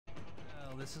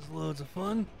this is loads of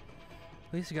fun.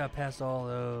 At least we got past all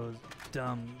those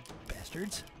dumb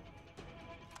bastards.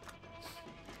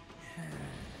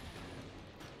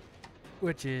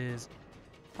 Which is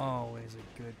always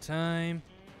a good time.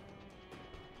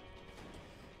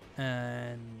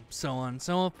 And so on and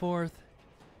so forth.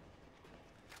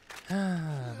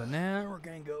 But now we're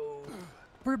gonna go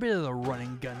for a bit of the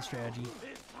running gun strategy.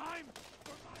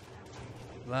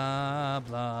 Blah,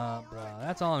 blah, blah.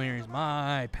 That's all I'm hearing is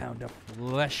my pound of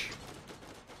flesh.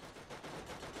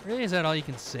 Really, is that all you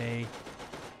can say?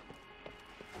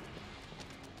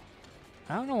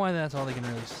 I don't know why that's all they can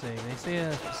really say. They say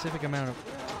a specific amount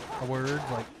of words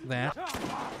like that.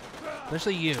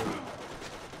 Especially you.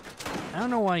 I don't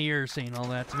know why you're saying all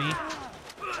that to me.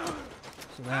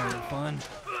 So that was fun.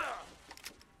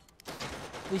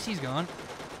 At least he's gone.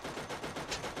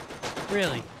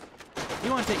 Really? You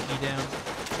want to take me down?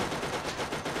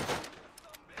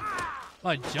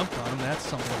 Well, I jumped on him. That's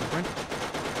something different.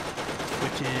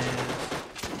 Which is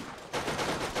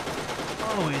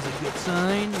always a good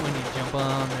sign when you jump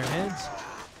on their heads.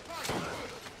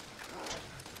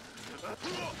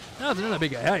 Oh, there's another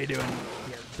big guy. How you doing,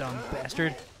 you dumb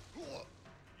bastard?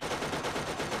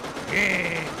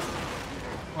 Yeah.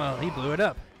 Well, he blew it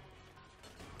up.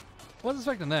 Wasn't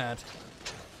expecting that.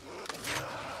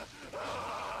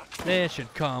 That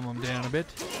should calm him down a bit.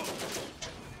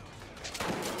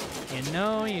 You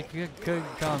know, you could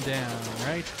calm down,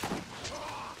 right?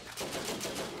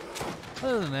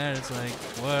 Other than that, it's like,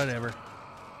 whatever.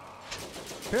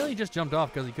 Apparently he just jumped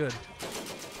off because he could.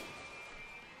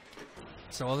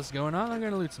 So while this is going on, I'm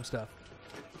going to loot some stuff.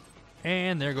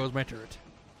 And there goes my turret.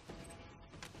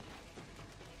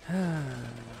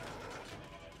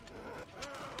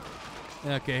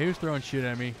 Okay, who's throwing shit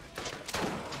at me?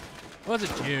 Was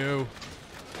it you?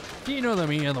 Do you know the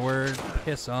meaning of the word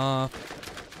piss off?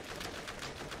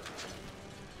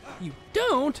 You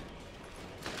don't?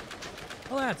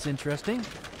 Well, that's interesting.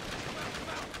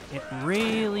 It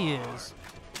really is.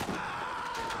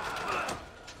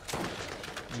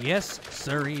 Yes,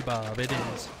 sirree, Bob, it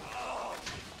is.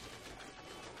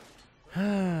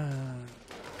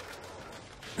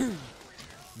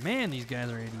 Man, these guys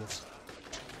are idiots.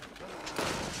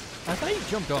 I thought you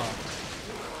jumped off.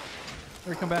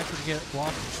 Or come back to get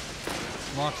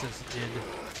Loxus did.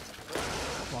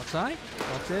 Loxi?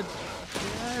 Loxid?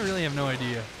 I really have no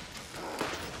idea.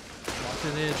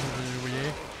 Loxid is.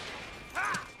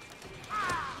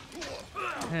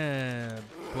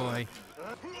 Boy.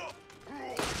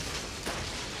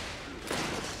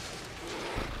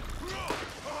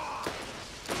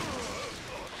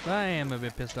 I am a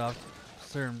bit pissed off.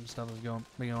 Certain stuff is going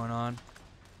on.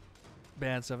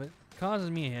 Bad stuff. It causes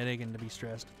me a headache and to be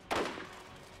stressed.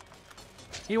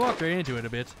 He walked right into it a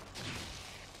bit.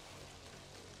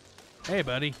 Hey,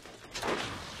 buddy.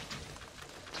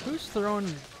 Who's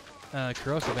throwing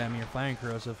corrosive at me or firing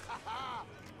corrosive?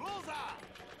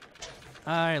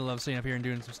 I love sitting up here and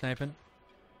doing some sniping.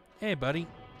 Hey, buddy.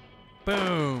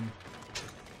 Boom.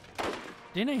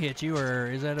 Didn't I hit you, or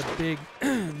is that a big...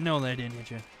 No, that didn't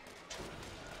hit you.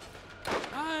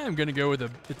 I'm gonna go with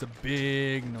it's a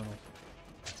big no.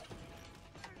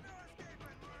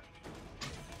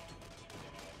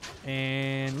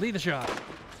 And lead the shot.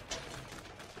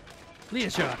 Lead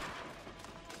the shot.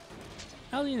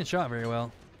 I'll lead the shot very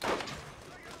well.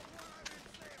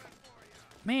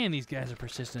 Man, these guys are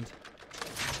persistent.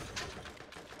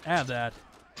 Have that.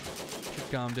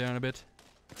 Should calm down a bit.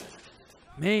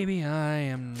 Maybe I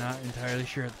am not entirely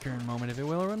sure at the current moment if it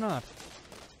will or not.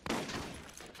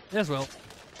 Yes, will.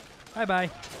 Bye-bye.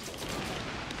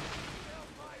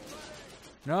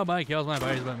 Nobody kills my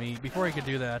buddies but me. Before he could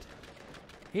do that,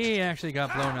 he actually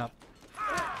got blown up.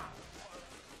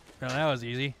 Well, that was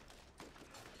easy.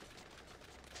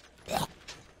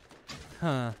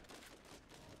 Huh.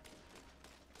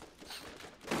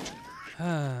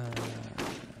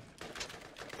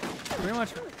 Pretty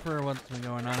much for what's been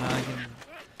going on, I can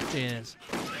say this.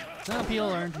 Some people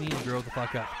learn to need to grow the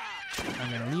fuck up.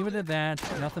 I'm gonna leave it at that.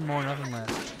 Nothing more, nothing less.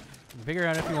 You can figure it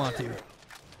out if you want to.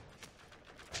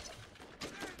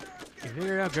 If you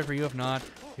figure it out, good for you. If not,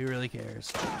 who really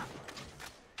cares?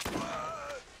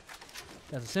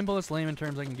 That's the simplest layman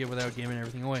terms I can give without giving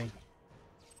everything away.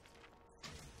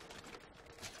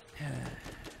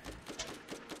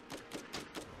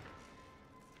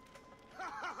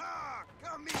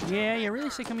 Yeah, you really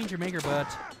say come meet your maker, but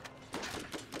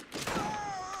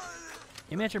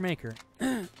you met your maker.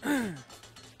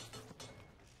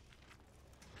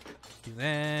 Do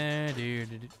that,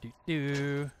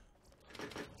 do.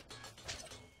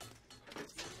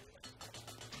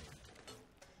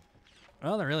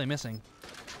 Well, they're really missing.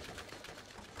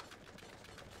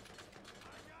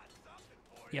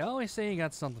 You always say you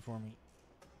got something for me.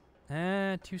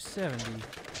 270.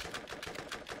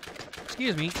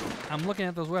 Excuse me, I'm looking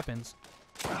at those weapons.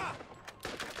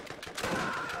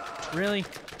 Really?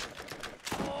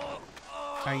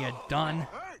 Are you done?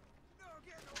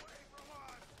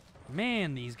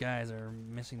 Man, these guys are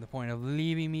missing the point of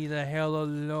leaving me the hell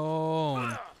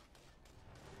alone.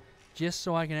 Just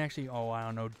so I can actually, oh, I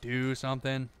don't know, do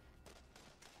something.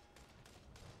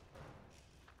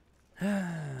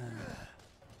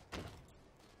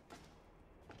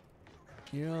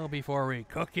 You know, before we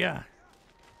cook ya.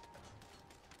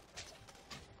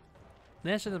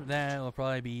 That will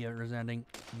probably be resounding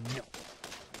no.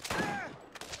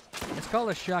 It's called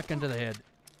a shotgun to the head.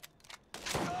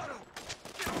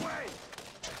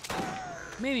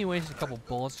 Maybe waste a couple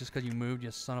bullets just because you moved,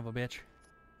 you son of a bitch.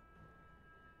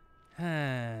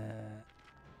 That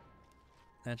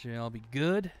should all be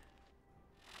good.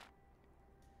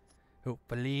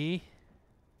 Hopefully.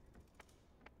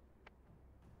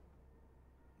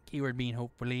 Keyword being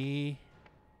hopefully.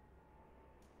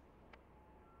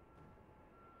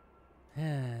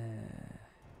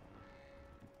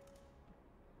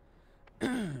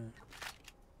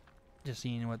 Just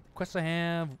seeing what quests I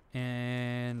have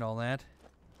and all that.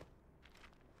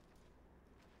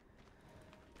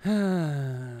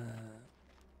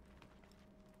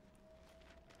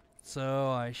 So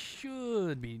I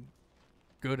should be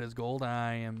good as gold.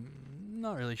 I am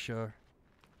not really sure.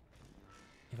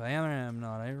 If I am or am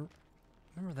not. I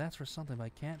remember that's for something, but I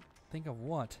can't think of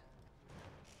what.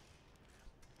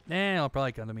 It'll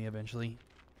probably come to me eventually.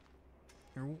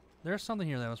 There's something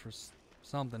here that was for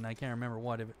something. I can't remember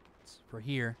what, if it's for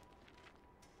here.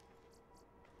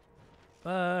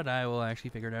 But I will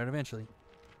actually figure it out eventually.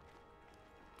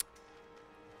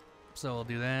 So we'll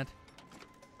do that.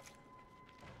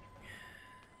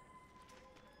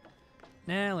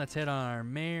 Now let's head on our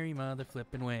merry mother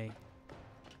flippin' way.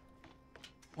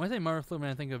 When I say mother flippin',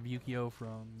 I think of Yukio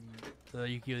from the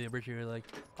Yukio the Bridger, like,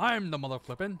 I'm the mother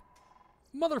flippin'.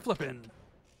 Mother flippin'.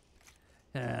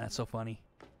 Yeah, that's so funny.